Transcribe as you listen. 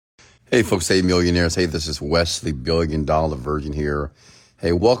Hey, folks. Hey, millionaires. Hey, this is Wesley, $1 billion virgin here.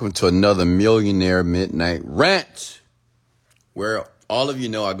 Hey, welcome to another Millionaire Midnight rant, where all of you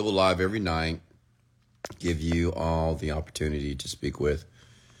know I go live every night, give you all the opportunity to speak with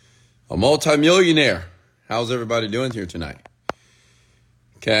a multimillionaire. How's everybody doing here tonight?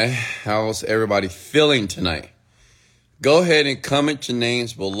 Okay. How's everybody feeling tonight? Go ahead and comment your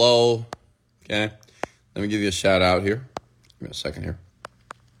names below. Okay. Let me give you a shout out here. Give me a second here.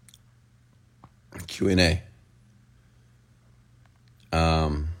 Q&A.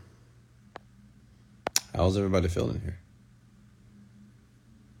 How's everybody feeling here?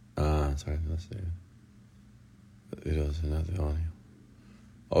 Sorry, let's see. Videos and nothing on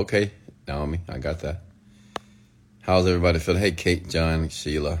you. Okay, Naomi, I got that. How's everybody feeling? Hey, Kate, John,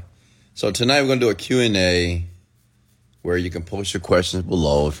 Sheila. So tonight we're going to do a Q&A where you can post your questions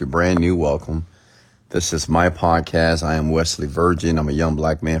below. If you're brand new, welcome. This is my podcast. I am Wesley Virgin. I'm a young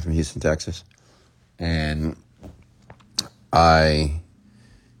black man from Houston, Texas. And I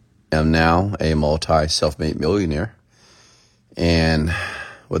am now a self-made millionaire. And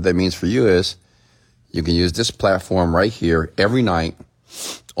what that means for you is you can use this platform right here every night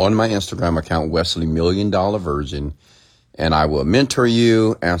on my Instagram account, Wesley $1 Million Virgin. And I will mentor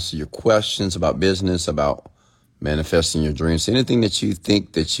you, answer your questions about business, about manifesting your dreams, anything that you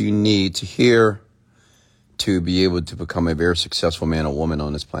think that you need to hear to be able to become a very successful man or woman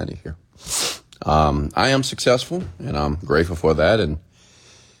on this planet here. I am successful, and I'm grateful for that. And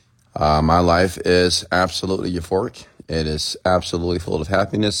my life is absolutely euphoric. It is absolutely full of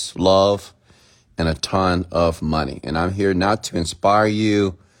happiness, love, and a ton of money. And I'm here not to inspire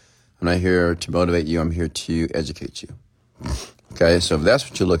you. I'm not here to motivate you. I'm here to educate you. Okay, so if that's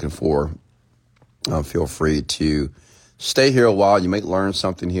what you're looking for, feel free to stay here a while. You may learn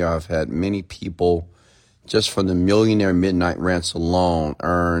something here. I've had many people just from the Millionaire Midnight rants alone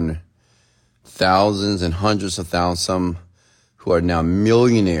earn thousands and hundreds of thousands, some who are now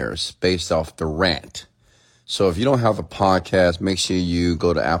millionaires based off the rant. So if you don't have a podcast, make sure you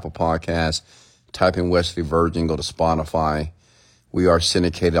go to Apple Podcasts, type in Wesley Virgin, go to Spotify. We are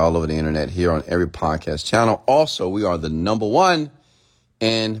syndicated all over the internet here on every podcast channel. Also, we are the #1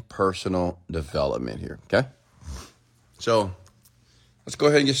 in personal development here, okay? So let's go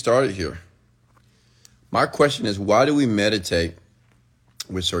ahead and get started here. My question is, why do we meditate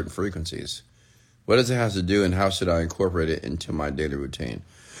with certain frequencies? What does it have to do, and how should I incorporate it into my daily routine?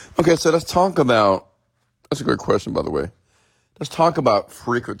 Okay, so let's talk about, that's a great question, by the way. Let's talk about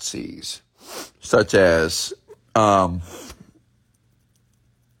frequencies, such as,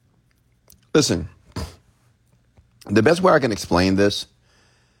 listen, the best way I can explain this,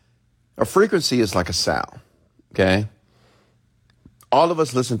 a frequency is like a sound, okay? All of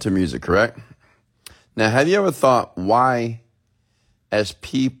us listen to music, correct? Now, have you ever thought why, as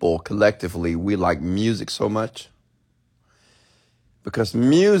people collectively, we like music so much? Because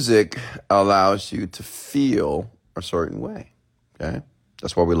music allows you to feel a certain way, okay?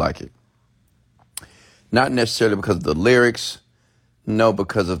 That's why we like it. Not necessarily because of the lyrics, no,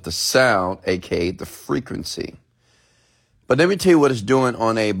 because of the sound, aka the frequency. But let me tell you what it's doing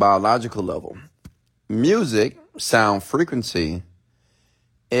on a biological level. Music, sound, frequency,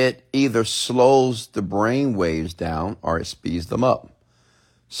 it either slows the brain waves down or it speeds them up.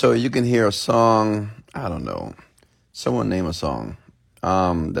 So you can hear a song, I don't know, someone name a song.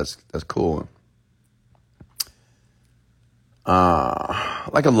 That's cool.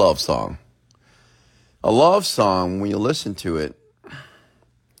 Like a love song. A love song, when you listen to it,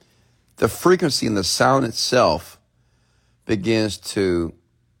 the frequency and the sound itself begins to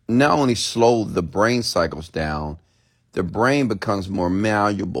not only slow the brain cycles down, the brain becomes more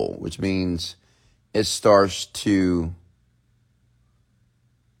malleable, which means it starts to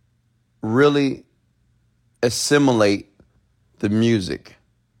really assimilate the music.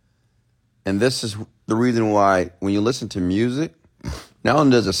 And this is the reason why when you listen to music, not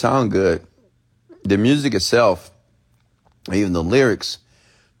only does it sound good, the music itself, even the lyrics,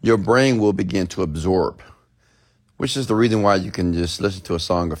 your brain will begin to absorb, which is the reason why you can just listen to a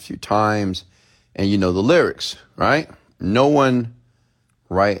song a few times and you know the lyrics, right? No one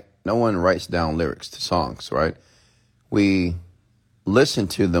writes down lyrics to songs, right? We listen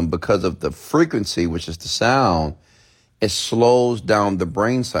to them because of the frequency, which is the sound. It slows down the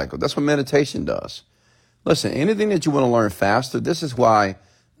brain cycle. That's what meditation does. Listen, anything that you want to learn faster, this is why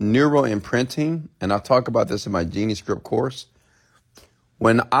neural imprinting, and I'll talk about this in my Genie Script course.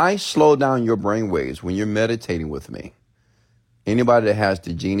 When I slow down your brain waves, when you're meditating with me, anybody that has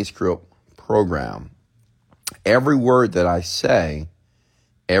the Genie Script program, every word that I say,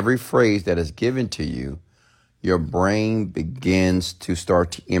 every phrase that is given to you, your brain begins to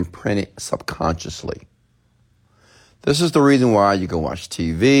start to imprint it subconsciously. This is the reason why you can watch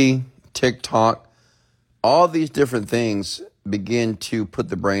TV, TikTok, all these different things begin to put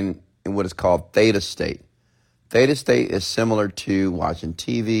the brain in what is called theta state. Theta state is similar to watching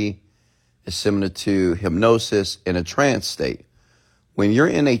TV. It's similar to hypnosis in a trance state. When you're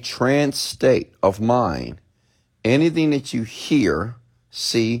in a trance state of mind, anything that you hear,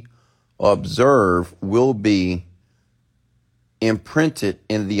 see, or observe will be imprinted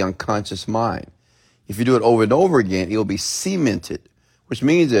in the unconscious mind. If you do it over and over again, it will be cemented, which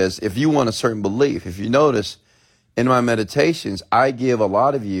means is if you want a certain belief, if you notice in my meditations, I give a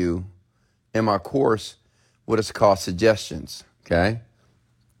lot of you in my course what is called suggestions, okay?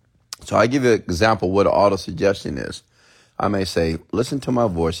 So I give you an example of what an auto suggestion is. I may say, listen to my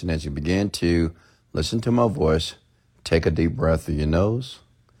voice, and as you begin to listen to my voice, take a deep breath through your nose,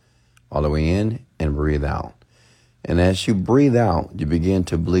 all the way in, and breathe out. And as you breathe out, you begin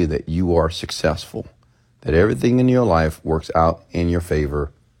to believe that you are successful, that everything in your life works out in your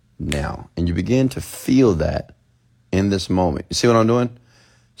favor now. And you begin to feel that in this moment. You see what I'm doing?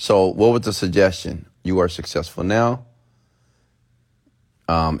 So what was the suggestion? You are successful now.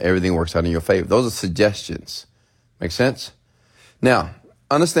 Everything works out in your favor. Those are suggestions. Make sense? Now,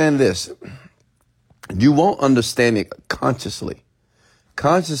 understand this. You won't understand it consciously.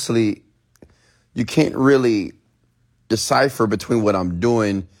 Consciously, you can't really decipher between what I'm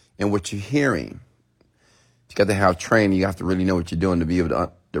doing and what you're hearing. You got to have training. You have to really know what you're doing to be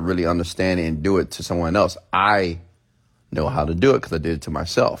able to really understand it and do it to someone else. I know how to do it because I did it to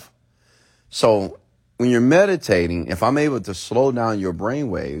myself. So when you're meditating, if I'm able to slow down your brain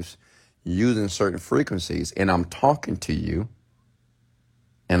waves using certain frequencies, and I'm talking to you,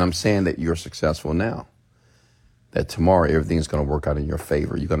 and I'm saying that you're successful now, that tomorrow everything's going to work out in your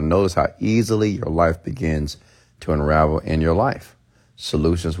favor. You're going to notice how easily your life begins to unravel in your life.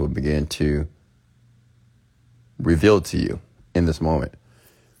 Solutions will begin to reveal to you in this moment.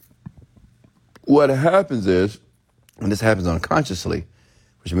 What happens is, and this happens unconsciously,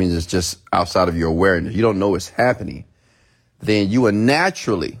 which means it's just outside of your awareness, you don't know it's happening, then you will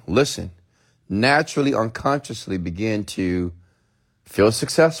naturally, unconsciously begin to feel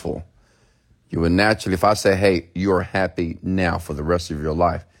successful. You will naturally, if I say, hey, you're happy now for the rest of your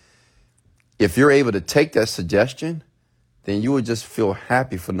life, if you're able to take that suggestion, then you will just feel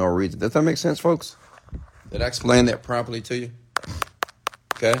happy for no reason. Does that make sense, folks? Did I explain that properly to you?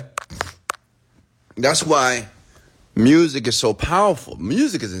 Okay. That's why music is so powerful.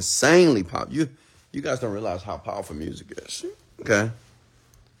 Music is insanely powerful. You guys don't realize how powerful music is. Okay.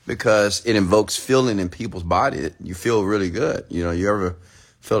 Because it invokes feeling in people's body. You feel really good. You know, you ever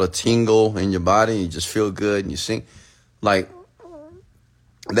feel a tingle in your body and you just feel good and you sing? Like,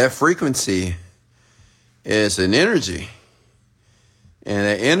 that frequency is an energy. And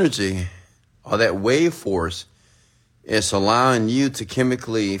that energy, or that wave force, is allowing you to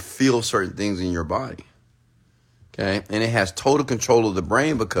chemically feel certain things in your body. Okay? And it has total control of the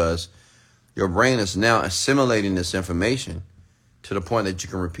brain because your brain is now assimilating this information to the point that you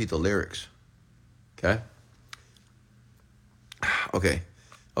can repeat the lyrics. Okay?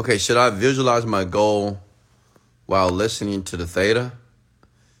 Okay, should I visualize my goal while listening to the theta?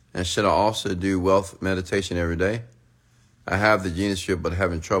 And should I also do wealth meditation every day? I have the genie script, but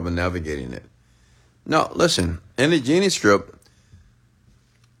having trouble navigating it. No, listen, in the genie script,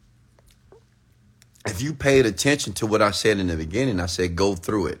 if you paid attention to what I said in the beginning, I said go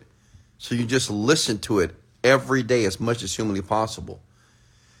through it. So you just listen to it every day as much as humanly possible.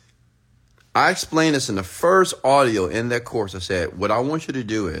 I explained this in the first audio in that course. I said, what I want you to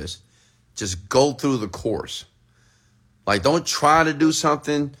do is just go through the course. Like, don't try to do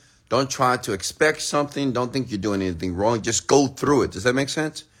something. Don't try to expect something. Don't think you're doing anything wrong. Just go through it. Does that make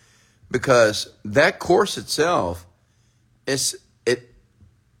sense? Because that course itself, a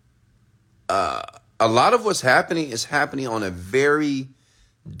lot of what's happening is happening on a very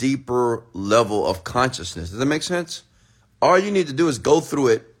deeper level of consciousness. Does that make sense? All you need to do is go through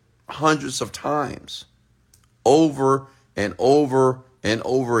it hundreds of times, over and over and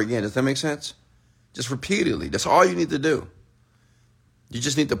over again. Does that make sense? Just repeatedly. That's all you need to do. You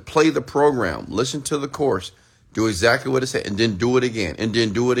just need to play the program, listen to the course, do exactly what it said, and then do it again, and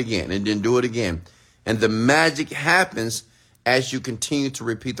then do it again, and then do it again. And the magic happens as you continue to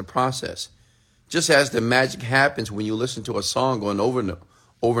repeat the process. Just as the magic happens when you listen to a song going over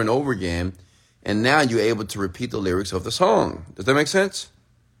and over again, and now you're able to repeat the lyrics of the song. Does that make sense?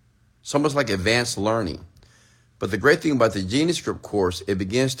 It's almost like advanced learning. But the great thing about the Genie Script course, it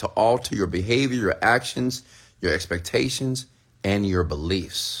begins to alter your behavior, your actions, your expectations, and your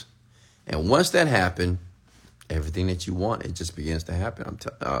beliefs. And once that happens, everything that you want, it just begins to happen.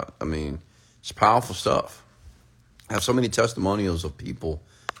 I mean, it's powerful stuff. I have so many testimonials of people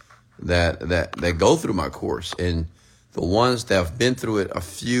that go through my course, and the ones that have been through it a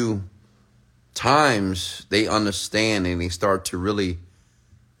few times, they understand and they start to really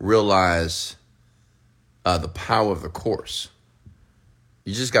realize the power of the course.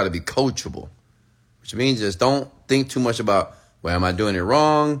 You just got to be coachable, which means just don't think too much about, well, am I doing it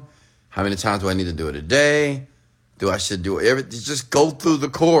wrong? How many times do I need to do it a day? I should do everything? Just go through the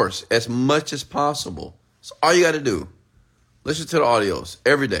course as much as possible. That's all you got to do. Listen to the audios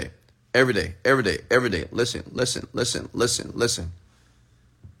every day, every day, every day, every day. Listen.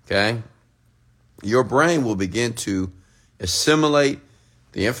 Okay? Your brain will begin to assimilate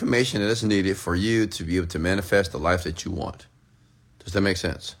the information that is needed for you to be able to manifest the life that you want. Does that make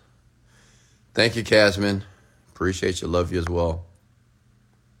sense? Thank you, Casman. Appreciate you. Love you as well.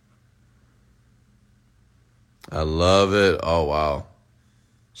 I love it. Oh, wow.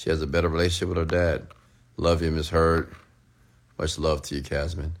 She has a better relationship with her dad. Love you, Miss Hurd. Much love to you,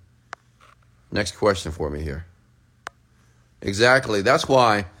 Casman. Next question for me here. Exactly. That's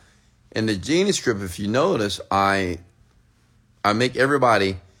why in the Genie Script, if you notice, I make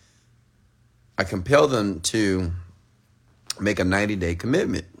everybody, I compel them to make a 90-day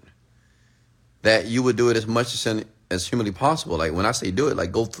commitment that you would do it as much as humanly possible. Like when I say do it,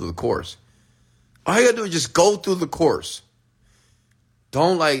 like go through the course. All you got to do is just go through the course.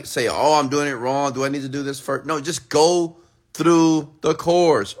 Don't like say, oh, I'm doing it wrong. Do I need to do this first? No, just go through the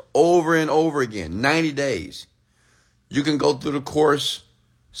course over and over again, 90 days. You can go through the course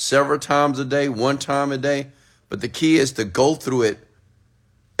several times a day, one time a day. But the key is to go through it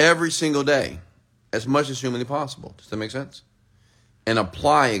every single day as much as humanly possible. Does that make sense? And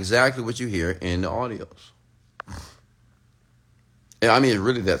apply exactly what you hear in the audios. I mean, it's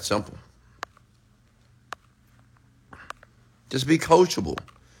really that simple. Just be coachable,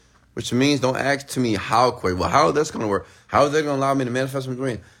 which means don't ask to me how quick. Well, how is that going to work? How is that going to allow me to manifest my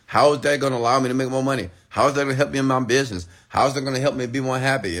dream? How is that going to allow me to make more money? How is that going to help me in my business? How is that going to help me be more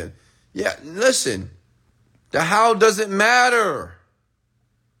happy? Yeah, listen, the how doesn't matter.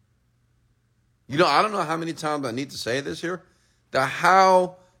 You know, I don't know how many times I need to say this here. The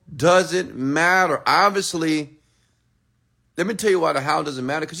how doesn't matter. Obviously, let me tell you why the how doesn't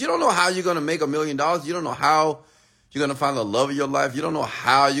matter. Because you don't know how you're going to make $1 million. You don't know how you're going to find the love of your life. You don't know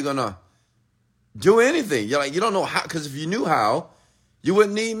how you're going to do anything. You don't know how. Because if you knew how, you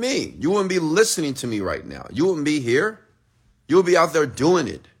wouldn't need me. You wouldn't be listening to me right now. You wouldn't be here. You would be out there doing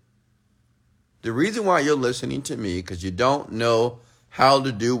it. The reason why you're listening to me, because you don't know how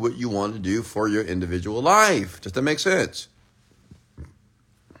to do what you want to do for your individual life. Does that make sense?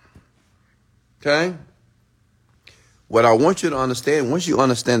 Okay? What I want you to understand, once you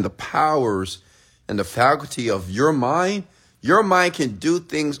understand the powers and the faculty of your mind can do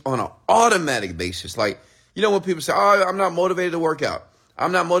things on an automatic basis. Like, you know, when people say, oh, I'm not motivated to work out.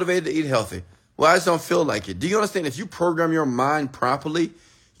 I'm not motivated to eat healthy. Well, I just don't feel like it. Do you understand? If you program your mind properly,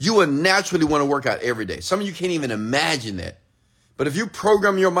 you will naturally want to work out every day. Some of you can't even imagine that. But if you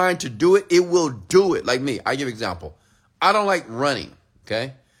program your mind to do it, it will do it. Like me, I give an example. I don't like running,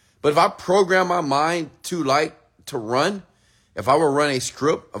 okay? But if I program my mind to like to run, if I would run a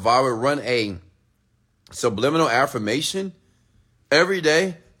script, if I would run a subliminal affirmation every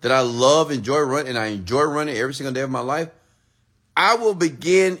day that I enjoy running, and I enjoy running every single day of my life, I will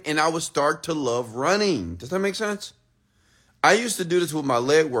begin and I will start to love running. Does that make sense? I used to do this with my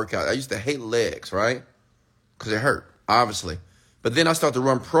leg workout. I used to hate legs, right? Because it hurt, obviously. But then I start to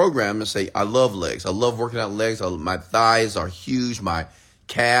run program and say, I love legs. I love working out legs. My thighs are huge. My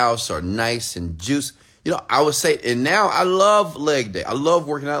calves are nice and juicy. You know, I would say, and now I love leg day. I love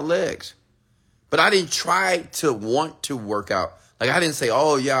working out legs. But I didn't try to want to work out. Like, I didn't say,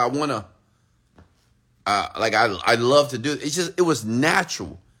 oh, yeah, I want to, I love to do it. It was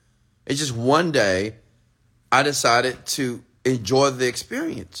natural. It's just one day I decided to enjoy the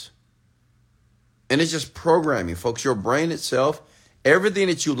experience. And it's just programming, folks. Your brain itself, everything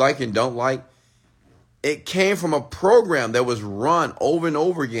that you like and don't like, it came from a program that was run over and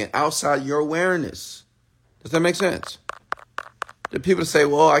over again outside your awareness. Does that make sense? The people say,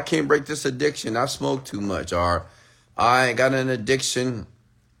 well, I can't break this addiction. I smoke too much. Or I got an addiction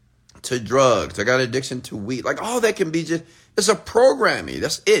to drugs. I got an addiction to weed. Like, all that can be just, it's a programming.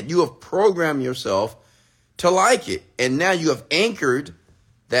 That's it. You have programmed yourself to like it. And now you have anchored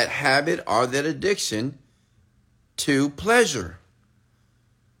that habit or that addiction to pleasure.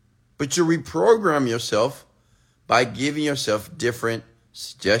 But you reprogram yourself by giving yourself different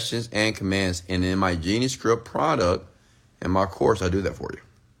suggestions and commands. And in my Genie Script product, in my course, I do that for you.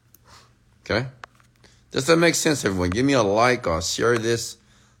 Okay? Does that make sense, everyone? Give me a like or share this.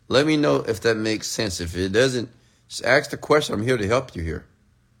 Let me know if that makes sense. If it doesn't, just ask the question. I'm here to help you here.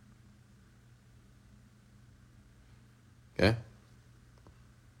 Okay?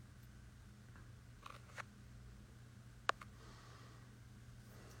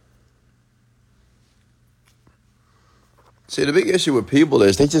 See, the big issue with people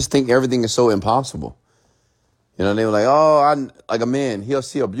is they just think everything is so impossible. You know, they were like, like a man, he'll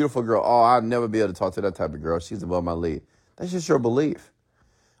see a beautiful girl. Oh, I'll never be able to talk to that type of girl. She's above my league. That's just your belief.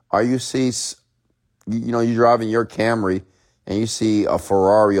 Or you see, you're driving your Camry and you see a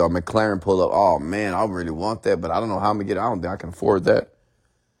Ferrari or a McLaren pull up. Oh, man, I really want that, but I don't know how I'm going to get it. I don't think I can afford that.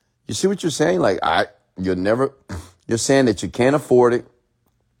 You see what you're saying? Like, you're saying that you can't afford it.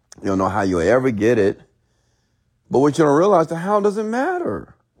 You don't know how you'll ever get it. But what you don't realize, the how doesn't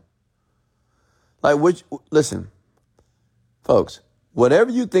matter. Listen, folks, whatever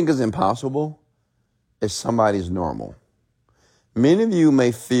you think is impossible is somebody's normal. Many of you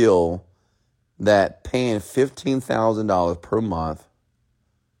may feel that paying $15,000 per month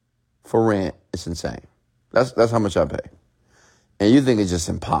for rent is insane. That's how much I pay. And you think it's just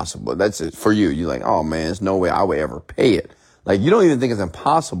impossible. That's it for you. You're like, oh man, there's no way I would ever pay it. Like, you don't even think it's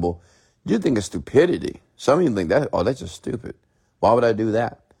impossible. You think it's stupidity. Some of you think that's just stupid. Why would I do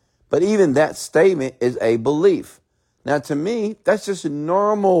that? But even that statement is a belief. Now, to me, that's just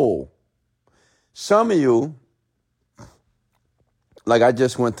normal. Some of you, like I'm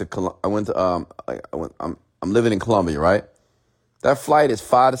living in Colombia, right? That flight is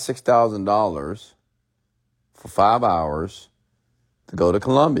 $5,000 to $6,000 for 5 hours to go to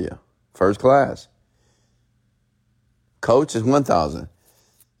Colombia, first class. Coach is $1,000.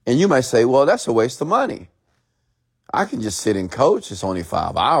 And you might say, well, that's a waste of money. I can just sit in coach. It's only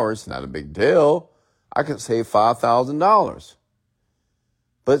 5 hours. Not a big deal. I can save $5,000.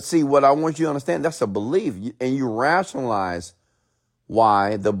 But see, what I want you to understand, that's a belief. And you rationalize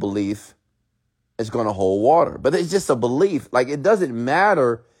why the belief is going to hold water. But it's just a belief. Like, it doesn't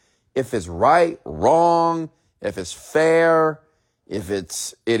matter if it's right, wrong, if it's fair, if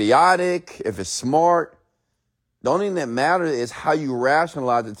it's idiotic, if it's smart. The only thing that matters is how you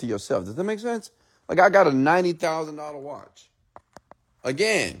rationalize it to yourself. Does that make sense? Like, I got a $90,000 watch.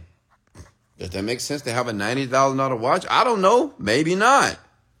 Again, does that make sense to have a $90,000 watch? I don't know. Maybe not.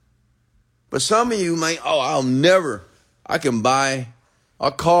 But some of you might, I can buy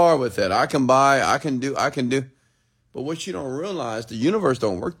a car with that. I can do. But what you don't realize, the universe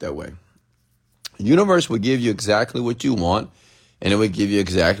don't work that way. The universe will give you exactly what you want, and it will give you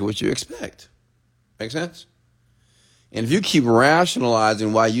exactly what you expect. Make sense? And if you keep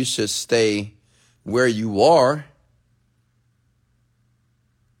rationalizing why you should stay where you are,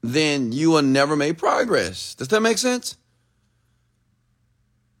 then you will never make progress. Does that make sense?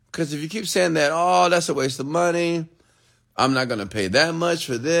 Because if you keep saying that, that's a waste of money, I'm not going to pay that much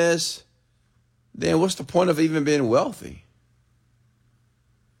for this, then what's the point of even being wealthy?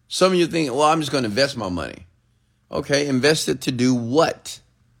 Some of you think, I'm just going to invest my money. Okay, invest it to do what?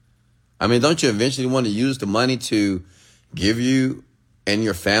 I mean, don't you eventually want to use the money to give you and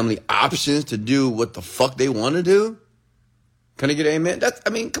your family options to do what the fuck they want to do? Can I get an amen?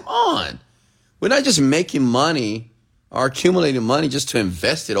 Come on. We're not just making money or accumulating money just to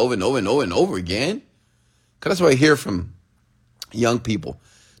invest it over and over and over and over again. Because that's what I hear from young people.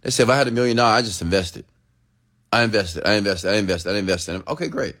 They say, if I had $1 million, I just invest it. I invest it. Okay,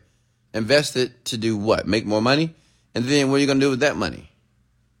 great. Invest it to do what? Make more money? And then what are you going to do with that money?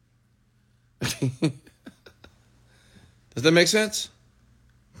 Does that make sense?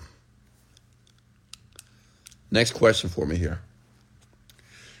 Next question for me here.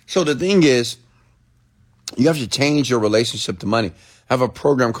 So the thing is, you have to change your relationship to money. I have a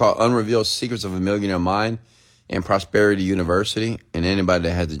program called Unrevealed Secrets of a Millionaire Mind and Prosperity University. And anybody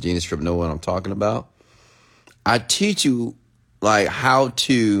that has the Genius Script know what I'm talking about. I teach you like how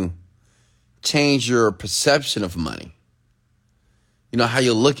to change your perception of money. You know, how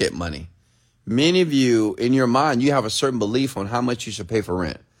you look at money. Many of you, in your mind, you have a certain belief on how much you should pay for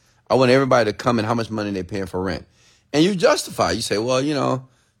rent. I want everybody to come in how much money they're paying for rent. And you justify. You say, well, $2,000,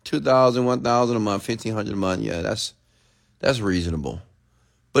 $1,000 a month, $1,500 a month. Yeah, that's reasonable.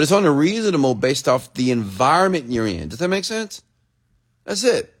 But it's only reasonable based off the environment you're in. Does that make sense? That's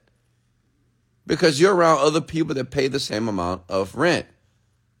it. Because you're around other people that pay the same amount of rent.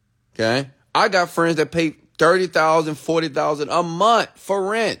 Okay? I got friends that pay $30,000, $40,000 a month for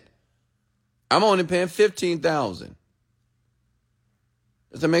rent. I'm only paying $15,000.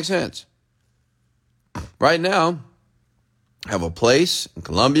 Does that make sense? Right now, I have a place in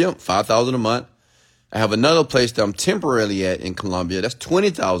Colombia, $5,000 a month. I have another place that I'm temporarily at in Colombia. That's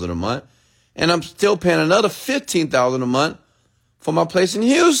 $20,000 a month. And I'm still paying another $15,000 a month for my place in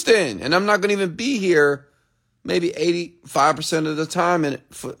Houston. And I'm not going to even be here maybe 85% of the time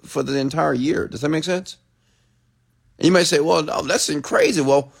for the entire year. Does that make sense? And you might say, well, no, that's crazy.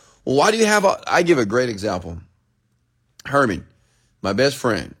 Well, why do you have I give a great example. Herman, my best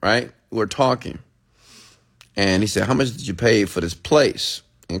friend, right? We're talking. And he said, how much did you pay for this place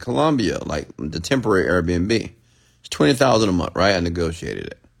in Colombia, like the temporary Airbnb? It's $20,000 a month, right? I negotiated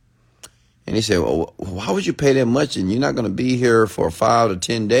it. And he said, well, why would you pay that much? And you're not going to be here for 5 to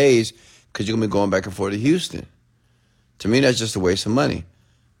 10 days because you're going to be going back and forth to Houston. To me, that's just a waste of money.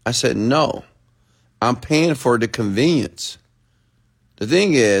 I said, no, I'm paying for the convenience. The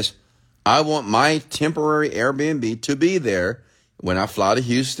thing is, I want my temporary Airbnb to be there when I fly to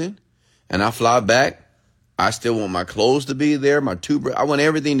Houston and I fly back. I still want my clothes to be there, I want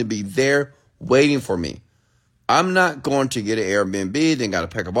everything to be there waiting for me. I'm not going to get an Airbnb, then got to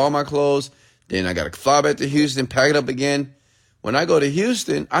pack up all my clothes, then I got to fly back to Houston, pack it up again. When I go to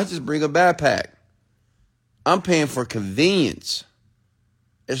Houston, I just bring a backpack. I'm paying for convenience.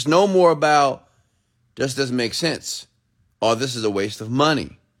 It's no more about this doesn't make sense or this is a waste of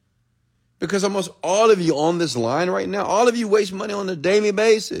money. Because almost all of you on this line right now, all of you waste money on a daily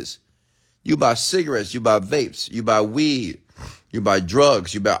basis. You buy cigarettes, you buy vapes, you buy weed, you buy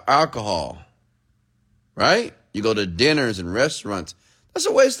drugs, you buy alcohol, right? You go to dinners and restaurants. That's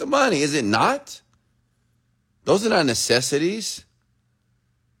a waste of money, is it not? Those are not necessities.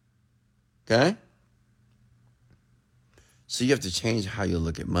 Okay? So you have to change how you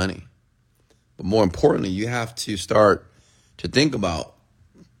look at money. But more importantly, you have to start to think about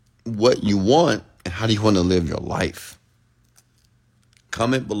what you want and how do you want to live your life.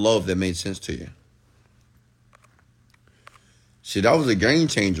 Comment below if that made sense to you. See, that was a game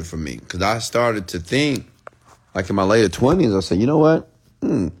changer for me because I started to think, like in my later 20s, I said, you know what?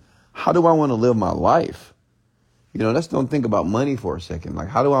 How do I want to live my life? Let's don't think about money for a second. Like,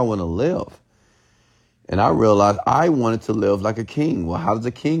 how do I want to live? And I realized I wanted to live like a king. Well, how does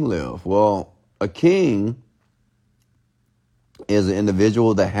a king live? Well, a king is an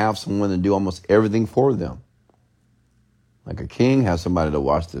individual that has someone to do almost everything for them. Like a king has somebody to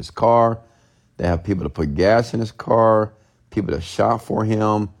wash his car. They have people to put gas in his car, people to shop for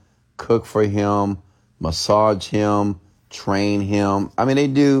him, cook for him, massage him, train him. I mean, they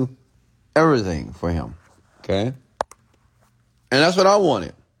do everything for him. Okay? And that's what I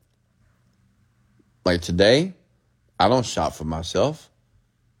wanted. Like today, I don't shop for myself.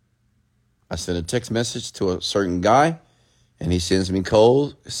 I send a text message to a certain guy, and he sends me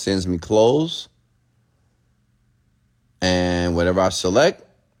clothes. And whatever I select,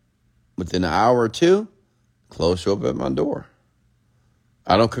 within an hour or two, clothes show up at my door.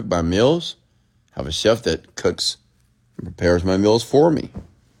 I don't cook my meals. I have a chef that cooks and prepares my meals for me.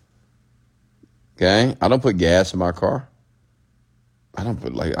 Okay? I don't put gas in my car. I don't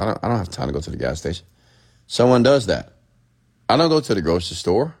have time to go to the gas station. Someone does that. I don't go to the grocery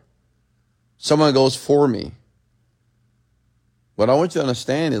store. Someone goes for me. What I want you to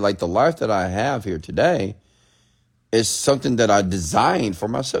understand is like the life that I have here today is something that I designed for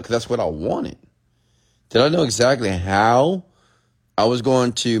myself because that's what I wanted. Did I know exactly how I was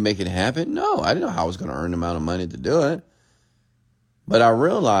going to make it happen? No, I didn't know how I was going to earn the amount of money to do it. But I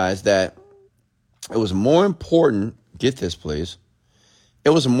realized that it was more important, get this please, it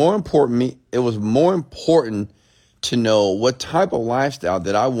was more important to know what type of lifestyle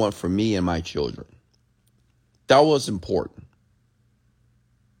that I want for me and my children. That was important.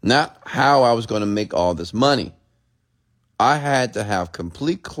 Not how I was going to make all this money. I had to have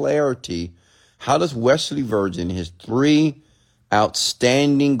complete clarity. How does Wesley Virgin, his 3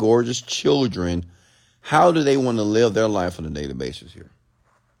 outstanding, gorgeous children, how do they want to live their life on a daily basis here?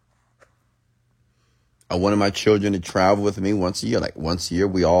 I wanted my children to travel with me once a year. Like once a year,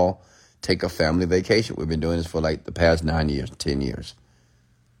 we all take a family vacation. We've been doing this for like the past 9 years, 10 years.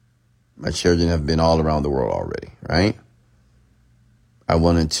 My children have been all around the world already, right? I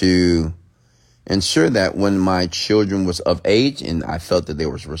wanted to ensure that when my children was of age and I felt that they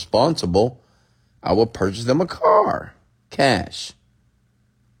was responsible, I would purchase them a car, cash.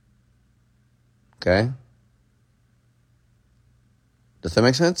 Okay? Does that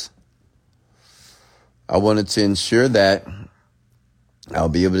make sense? I wanted to ensure that I'll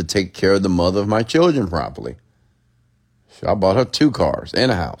be able to take care of the mother of my children properly. So I bought her 2 cars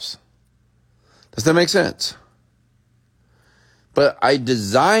and a house. Does that make sense? But I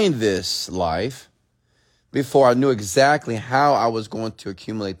designed this life before I knew exactly how I was going to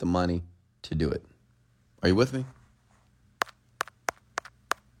accumulate the money to do it. Are you with me?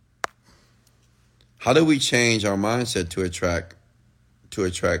 How do we change our mindset to attract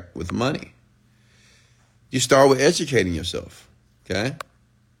with money? You start with educating yourself, okay?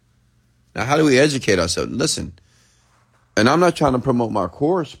 Now, how do we educate ourselves? Listen, and I'm not trying to promote my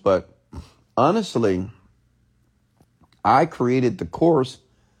course, but honestly, I created the course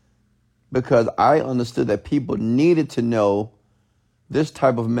because I understood that people needed to know this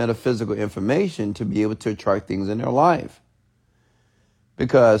type of metaphysical information to be able to attract things in their life.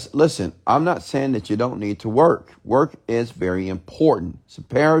 Because, listen, I'm not saying that you don't need to work. Work is very important. It's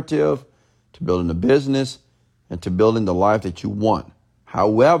imperative to building a business and to building the life that you want.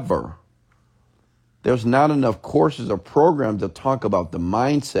 However, there's not enough courses or programs that talk about the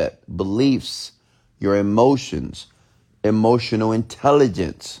mindset, beliefs, your emotions, emotional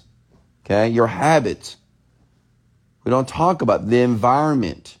intelligence, okay, your habits. We don't talk about the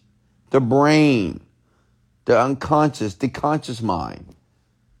environment, the brain, the unconscious, the conscious mind.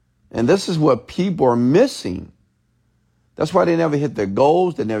 And this is what people are missing. That's why they never hit their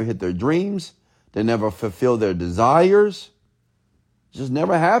goals. They never hit their dreams. They never fulfill their desires. It just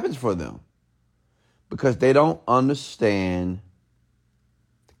never happens for them because they don't understand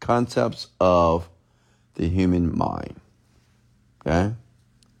the concepts of the human mind. Okay?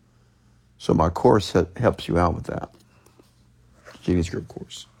 So my course helps you out with that. Genius Group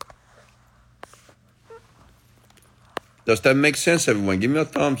course. Does that make sense, everyone? Give me a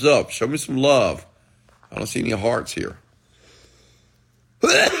thumbs up. Show me some love. I don't see any hearts here.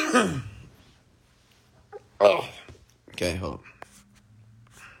 Oh. Okay, hold on.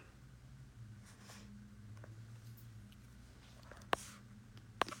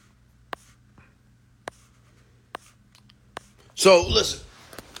 So, listen.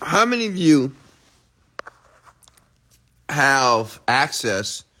 How many of you have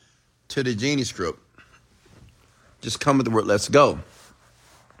access to the Genius Group? Just come with the word, let's go.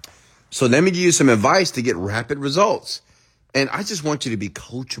 So let me give you some advice to get rapid results. And I just want you to be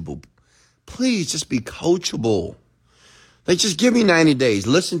coachable. Please just be coachable. Like, just give me 90 days.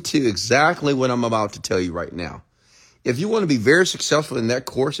 Listen to exactly what I'm about to tell you right now. If you want to be very successful in that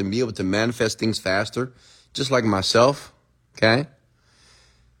course and be able to manifest things faster, just like myself, okay?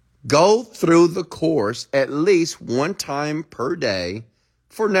 Go through the course at least one time per day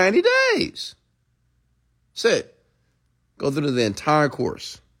for 90 days. That's it. Go through the entire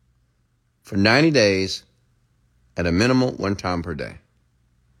course for 90 days at a minimum one time per day.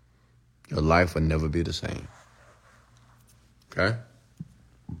 Your life will never be the same. Okay?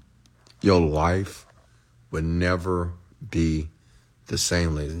 Your life will never be the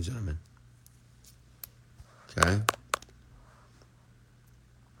same, ladies and gentlemen. Okay?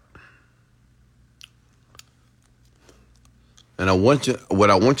 And what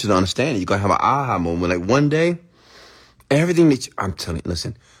I want you to understand, you're going to have an aha moment. Like one day, everything that I'm telling you,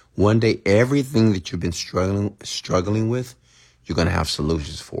 listen, one day, everything that you've been struggling with, you're going to have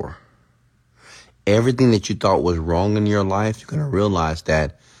solutions for. Everything that you thought was wrong in your life, you're going to realize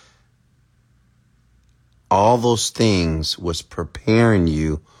that all those things was preparing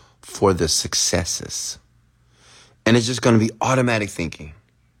you for the successes. And it's just going to be automatic thinking.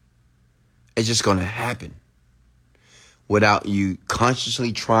 It's just going to happen without you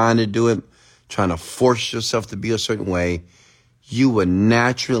consciously trying to do it, trying to force yourself to be a certain way. You would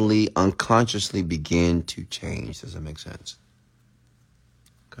naturally, unconsciously begin to change. Does that make sense?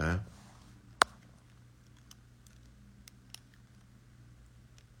 Okay.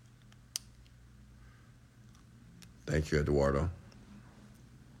 Thank you, Eduardo.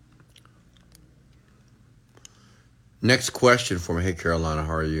 Next question for me. Hey, Carolina,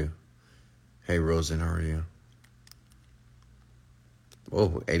 how are you? Hey, Rosen, how are you?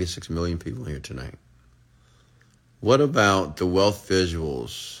 Oh, 86 million people here tonight. What about the wealth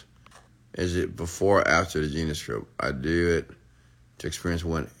visuals? Is it before or after the Genius Group? I do it to experience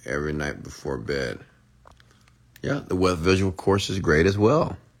one every night before bed. Yeah, the wealth visual course is great as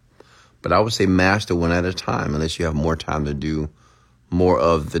well. But I would say master one at a time unless you have more time to do more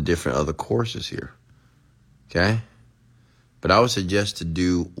of the different other courses here. Okay? But I would suggest to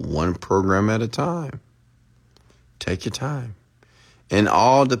do one program at a time. Take your time. And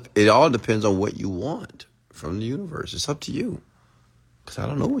it all depends on what you want from the universe. It's up to you. Because I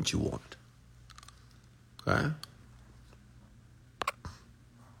don't know what you want. Okay?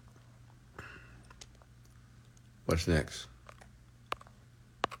 What's next?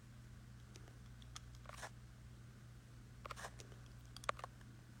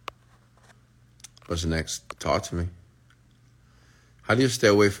 What's next? Talk to me. How do you stay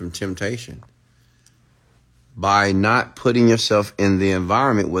away from temptation? By not putting yourself in the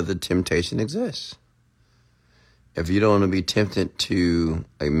environment where the temptation exists. If you don't want to be tempted to,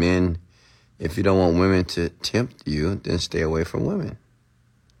 like men, if you don't want women to tempt you, then stay away from women.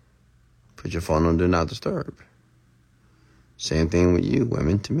 Put your phone on Do Not Disturb. Same thing with you,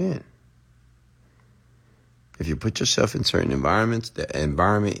 women to men. If you put yourself in certain environments, the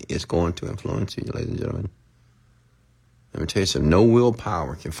environment is going to influence you, ladies and gentlemen. Let me tell you something. No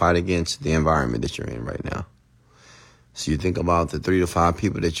willpower can fight against the environment that you're in right now. So you think about the 3 to 5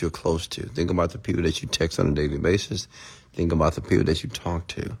 people that you're close to. Think about the people that you text on a daily basis. Think about the people that you talk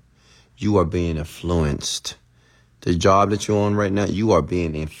to. You are being influenced. The job that you're on right now, you are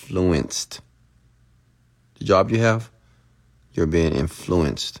being influenced. The job you have, you're being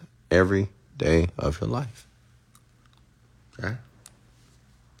influenced every day of your life. Okay?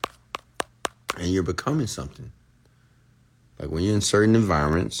 And you're becoming something. Like when you're in certain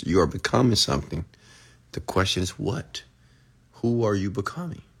environments, you are becoming something. The question is what? Who are you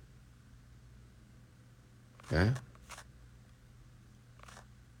becoming? Okay?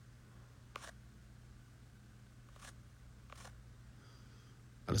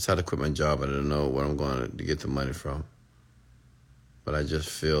 I decided to quit my job. I didn't know where I'm going to get the money from. But I just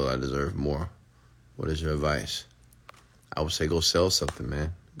feel I deserve more. What is your advice? I would say go sell something,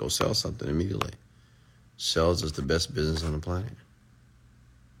 man. Go sell something immediately. Sales is the best business on the planet.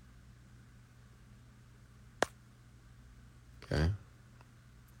 Okay?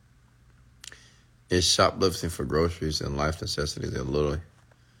 Is shoplifting for groceries and life necessities a little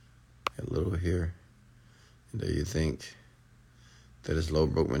here? Do you think that is low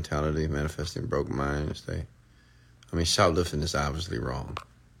broke mentality, manifesting broke mind? Shoplifting is obviously wrong.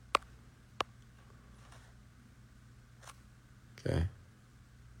 Okay?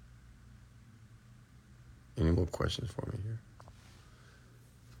 Any more questions for me here?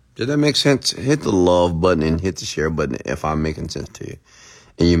 Did that make sense? Hit the love button and hit the share button if I'm making sense to you.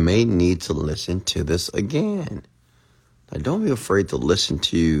 And you may need to listen to this again. Like, don't be afraid to listen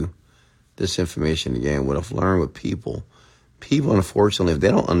to this information again. What I've learned with people, unfortunately, if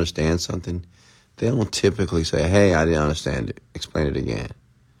they don't understand something, they don't typically say, hey, I didn't understand it. Explain it again.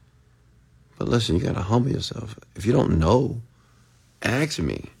 But listen, you got to humble yourself. If you don't know, ask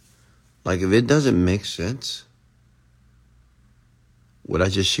me. Like, if it doesn't make sense, what I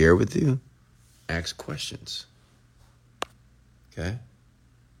just shared with you, ask questions. Okay?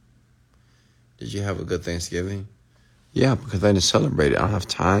 Did you have a good Thanksgiving? Yeah, because I didn't celebrate it. I don't have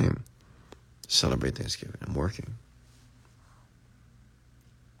time to celebrate Thanksgiving. I'm working.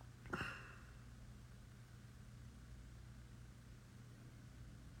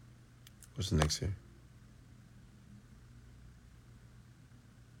 What's next here?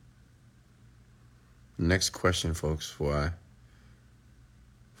 Next question, folks, before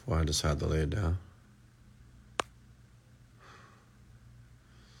I decide to lay it down.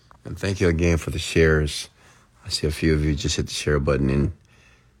 And thank you again for the shares. I see a few of you just hit the share button, and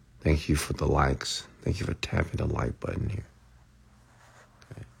thank you for the likes. Thank you for tapping the like button here.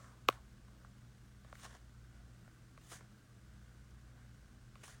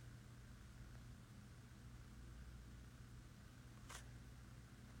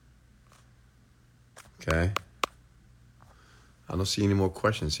 Okay. I don't see any more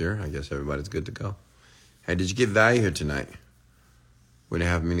questions here. I guess everybody's good to go. Hey, did you get value here tonight? We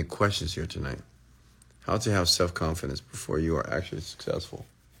didn't have many questions here tonight. How to have self-confidence before you are actually successful.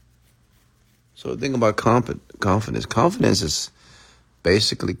 So think about confidence. Confidence is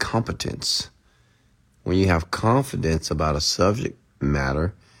basically competence. When you have confidence about a subject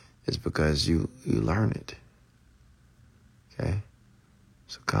matter, it's because you learn it. Okay?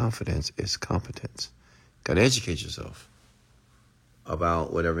 So confidence is competence. Got to educate yourself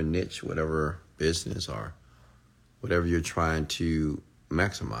about whatever niche, whatever business, or whatever you're trying to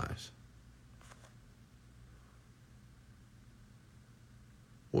maximize.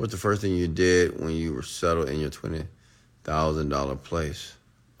 What was the first thing you did when you were settled in your $20,000 place?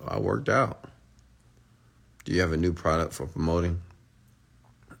 I worked out. Do you have a new product for promoting?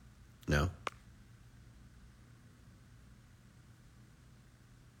 No.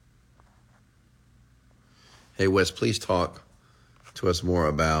 Hey, Wes, please talk to us more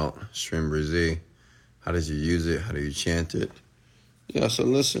about Stream Brzee. How did you use it? How do you chant it? Yeah, so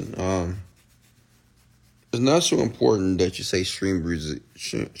listen, it's not so important that you say Stream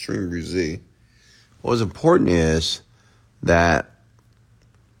Brzee. What's important is that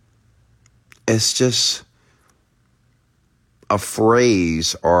it's just a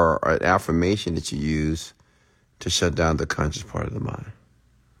phrase or an affirmation that you use to shut down the conscious part of the mind.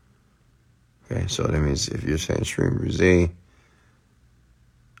 Okay, so that means if you're saying Stream Brzee,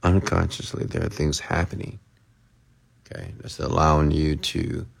 unconsciously there are things happening. Okay, that's allowing you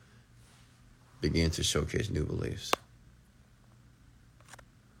to begin to showcase new beliefs.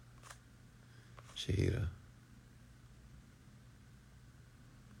 Shahida.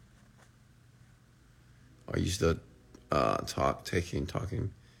 Are you still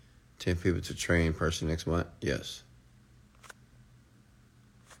talking 10 people to train person next month? Yes.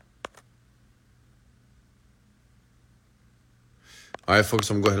 All right, folks,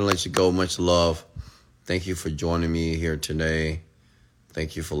 I'm going to go ahead and let you go. Much love. Thank you for joining me here today.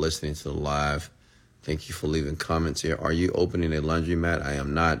 Thank you for listening to the live. Thank you for leaving comments here. Are you opening a laundromat? I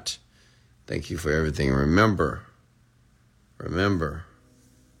am not. Thank you for everything. Remember,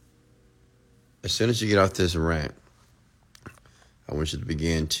 as soon as you get off this rant, I want you to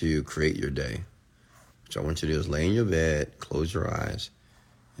begin to create your day. What I want you to do is lay in your bed, close your eyes,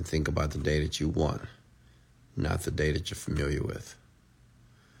 and think about the day that you want, not the day that you're familiar with.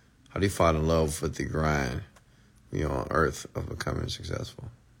 How do you fall in love with the grind when you're on earth of becoming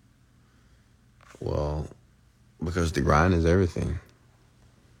successful? Well, because the grind is everything.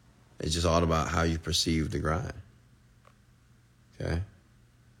 It's just all about how you perceive the grind. Okay?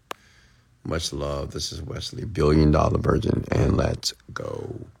 Much love. This is Wesley, $1 Billion Virgin, and let's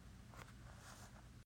go.